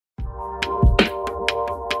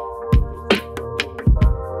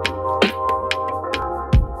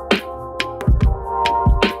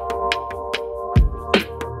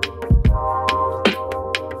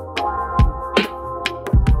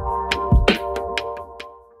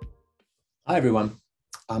Hi everyone,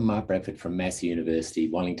 I'm Mark Bradford from Massey University,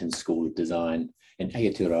 Wellington School of Design in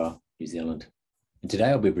Aotearoa, New Zealand. And today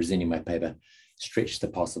I'll be presenting my paper, Stretch the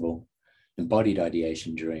Possible, Embodied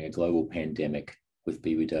Ideation During a Global Pandemic with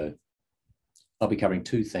BeWeDō. I'll be covering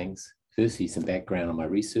two things. Firstly, some background on my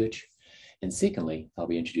research, and secondly, I'll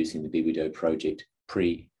be introducing the BeWeDō project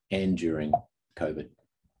pre and during COVID.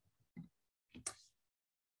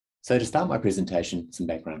 So to start my presentation, some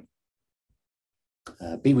background.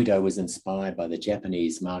 BeWeDō was inspired by the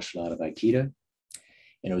Japanese martial art of Aikido, and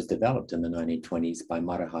it was developed in the 1920s by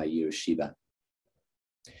Marahai Yoshiba.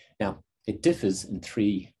 Now, it differs in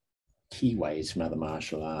three key ways from other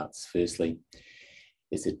martial arts. Firstly,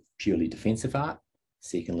 it's a purely defensive art.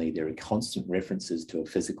 Secondly, there are constant references to a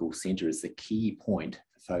physical center as the key point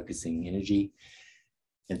for focusing energy.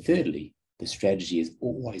 And thirdly, the strategy is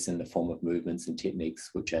always in the form of movements and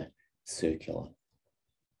techniques which are circular.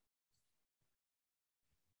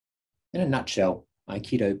 In a nutshell,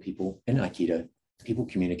 people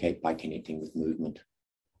communicate by connecting with movement.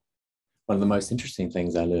 One of the most interesting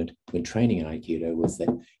things I learned when training in Aikido was that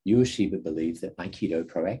Yoshiba believes that Aikido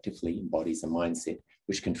proactively embodies a mindset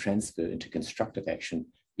which can transfer into constructive action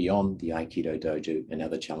beyond the Aikido dojo and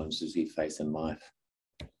other challenges we face in life.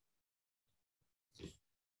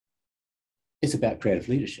 It's about creative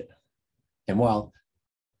leadership. And while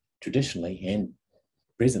traditionally and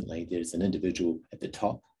presently there's an individual at the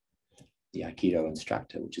top, the Aikido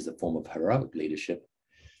instructor, which is a form of heroic leadership,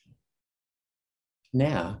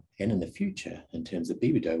 now and in the future, in terms of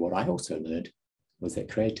BeWeDō, what I also learned was that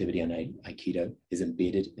creativity in Aikido is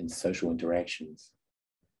embedded in social interactions.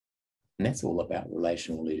 And that's all about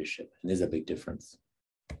relational leadership. And there's a big difference.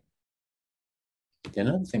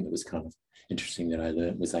 Another thing that was kind of interesting that I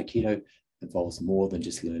learned was Aikido involves more than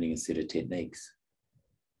just learning a set of techniques.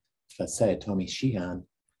 Sayotomi Shihan,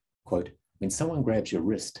 quote, "When someone grabs your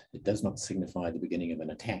wrist, it does not signify the beginning of an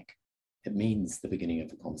attack. It means the beginning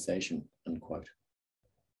of a conversation," unquote.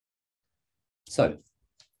 So,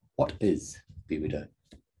 what is BeWeDō?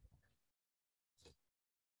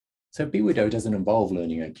 So BeWeDō doesn't involve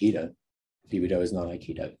learning Aikido. BeWeDō is not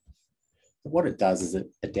Aikido. But what it does is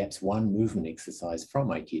it adapts one movement exercise from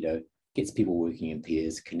Aikido, gets people working in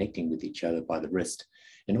pairs, connecting with each other by the wrist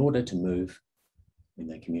in order to move when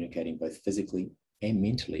they're communicating both physically and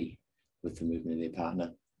mentally with the movement of their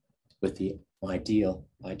partner, with the idea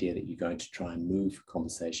that you're going to try and move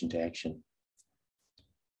conversation to action.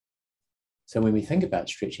 So when we think about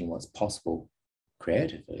stretching what's possible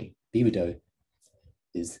creatively, BeWeDō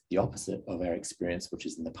is the opposite of our experience, which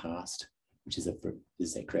is in the past, which is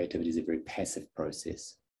that creativity is a very passive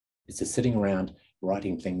process. It's a sitting around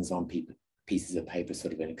writing things on pieces of paper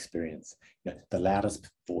sort of an experience. You know, the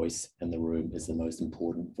loudest voice in the room is the most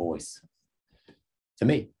important voice. For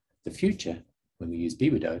me, the future, when we use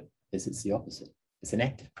BeWeDō, it's the opposite. It's an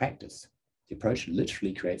active practice. The approach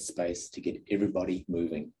literally creates space to get everybody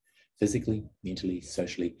moving, physically, mentally,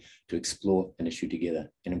 socially, to explore an issue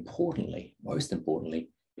together. And importantly, most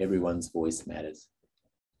importantly, everyone's voice matters.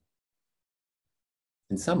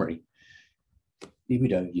 In summary,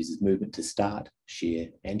 BeWeDō uses movement to start, share,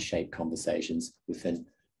 and shape conversations within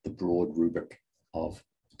the broad rubric of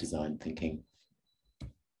design thinking.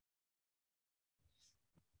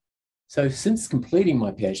 So since completing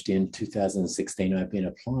my PhD in 2016, I've been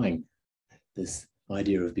applying this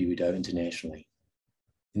idea of BeWeDō internationally.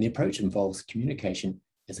 And the approach involves communication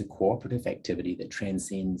as a cooperative activity that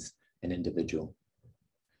transcends an individual.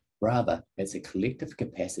 Rather, it's a collective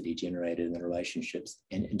capacity generated in the relationships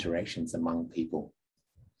and interactions among people.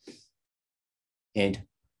 And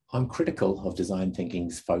I'm critical of design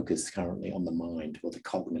thinking's focus currently on the mind or the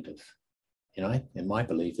cognitive. And my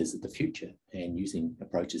belief is that the future, and using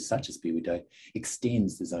approaches such as BeWeDō,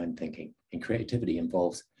 extends design thinking, and creativity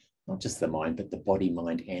involves not just the mind, but the body,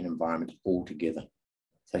 mind, and environment all together.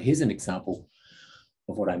 So here's an example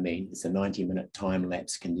of what I mean. It's a 90-minute time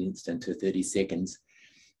lapse condensed into 30 seconds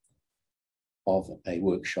of a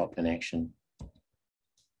workshop in action.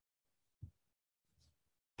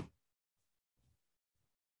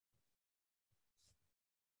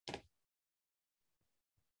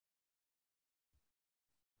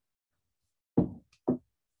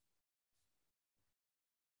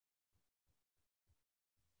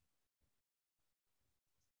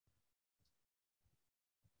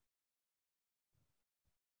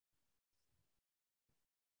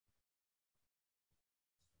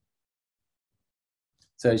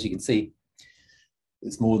 So as you can see,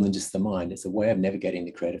 it's more than just the mind. It's a way of navigating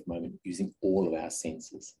the creative moment using all of our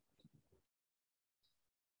senses.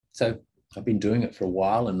 So I've been doing it for a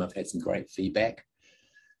while and I've had some great feedback.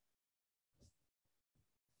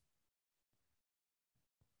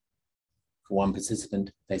 For one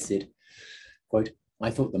participant, they said, quote,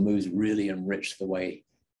 "I thought the moves really enriched the way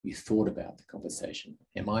you thought about the conversation.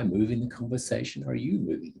 Am I moving the conversation or are you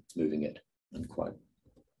moving it?" Unquote.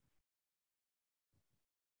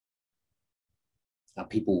 Now,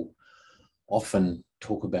 people often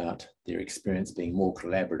talk about their experience being more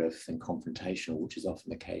collaborative than confrontational, which is often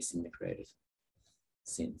the case in the creative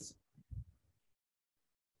sense.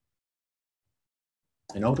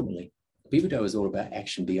 And ultimately, BeWeDō is all about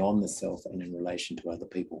action beyond the self and in relation to other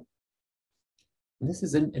people. And this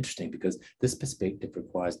is interesting because this perspective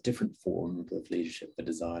requires different forms of leadership for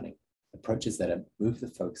designing, approaches that move the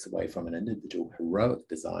focus away from an individual heroic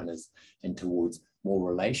designers and towards more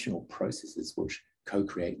relational processes which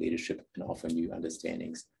co-create leadership and offer new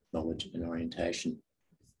understandings, knowledge, and orientation.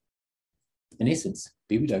 In essence,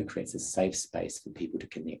 BeWeDō creates a safe space for people to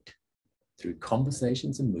connect. Through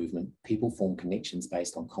conversations and movement, people form connections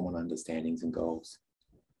based on common understandings and goals.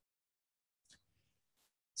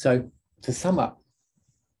 So to sum up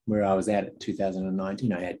where I was at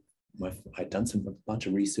 2019, I'd done a bunch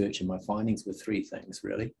of research and my findings were three things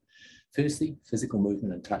really. Firstly, physical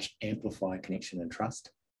movement and touch amplify connection and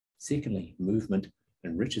trust. Secondly, movement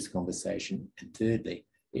enriches conversation. And thirdly,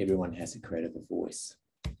 everyone has a creative voice.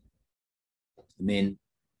 And then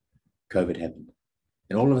COVID happened.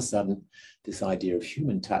 And all of a sudden, this idea of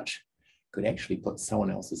human touch could actually put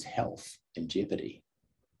someone else's health in jeopardy.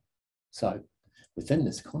 So within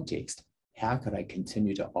this context, how could I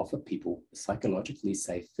continue to offer people a psychologically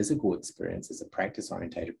safe physical experience as a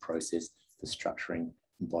practice-oriented process for structuring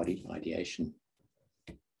embodied ideation?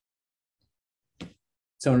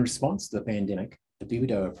 So in response to the pandemic, the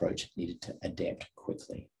BeWeDō approach needed to adapt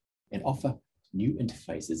quickly and offer new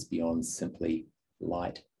interfaces beyond simply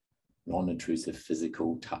light, non-intrusive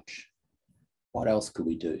physical touch. What else could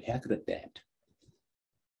we do? How could it adapt?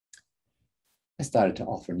 I started to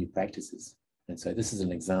offer new practices. And so this is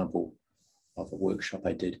an example of a workshop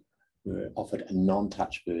I did where I offered a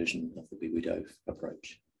non-touch version of the BeWeDō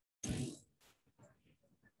approach.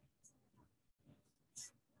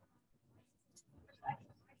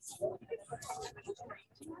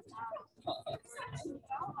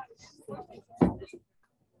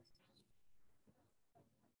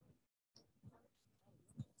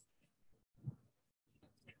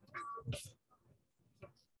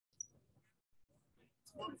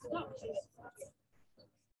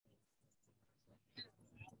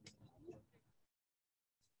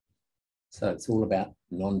 So it's all about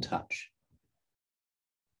non-touch.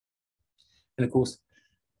 And of course,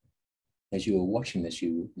 as you were watching this,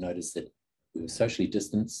 you noticed that we were socially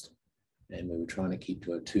distanced and we were trying to keep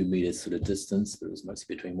to a 2 meters sort of distance, but it was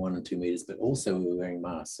mostly between 1 and 2 meters, but also we were wearing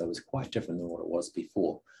masks. So it was quite different than what it was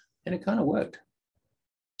before. And it kind of worked.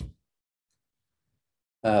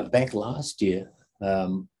 Back last year, a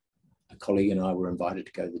colleague and I were invited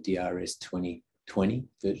to go to the DRS 2020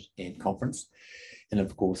 conference. And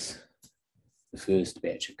of course, the first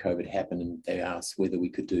batch of COVID happened and they asked whether we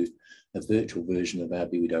could do a virtual version of our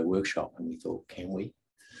BeWeDō workshop. And we thought, can we?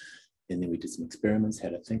 And then we did some experiments,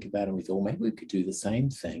 had to think about it. And we thought, maybe we could do the same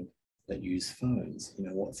thing, but use phones. You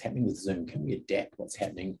know, what's happening with Zoom? Can we adapt what's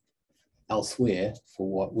happening elsewhere for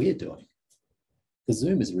what we're doing? Because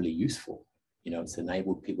Zoom is really useful. You know, it's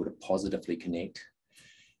enabled people to positively connect,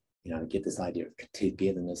 you know, get this idea of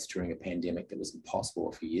togetherness during a pandemic that was impossible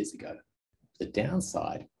a few years ago. The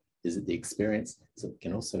downside is that the experience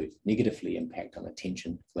can also negatively impact on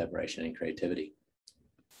attention, collaboration, and creativity.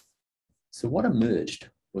 So what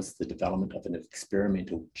emerged was the development of an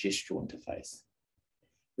experimental gestural interface.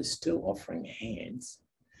 We're still offering hands,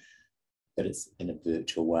 but it's in a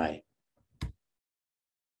virtual way.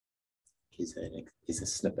 Here's a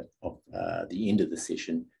snippet of the end of the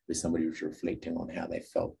session where somebody was reflecting on how they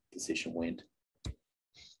felt the session went.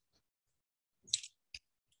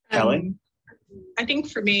 Kelly? I think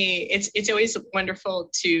for me, it's always wonderful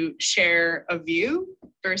to share a view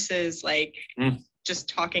versus like just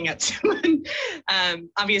talking at someone.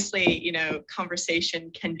 Obviously, you know, conversation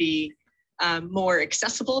can be more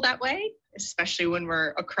accessible that way, especially when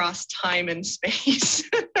we're across time and space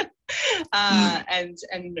and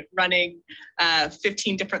running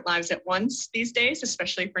 15 different lives at once these days,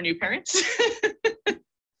 especially for new parents.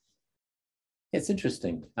 It's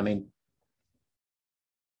interesting. I mean,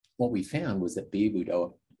 what we found was that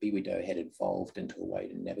BeWeDō had evolved into a way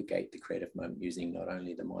to navigate the creative moment using not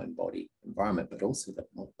only the mind-body environment, but also the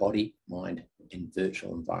body, mind, and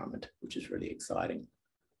virtual environment, which is really exciting.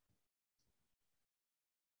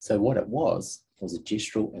 So what it was a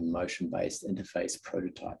gestural and motion-based interface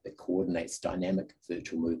prototype that coordinates dynamic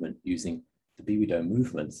virtual movement using the BeWeDō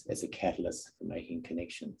movements as a catalyst for making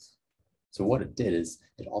connections. So what it did is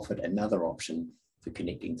it offered another option for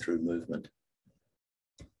connecting through movement.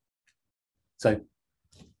 So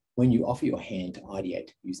when you offer your hand to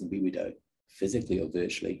ideate using BeWeDō, physically or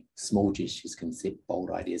virtually, small gestures can set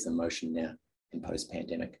bold ideas in motion now in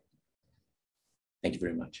post-pandemic. Thank you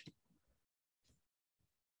very much.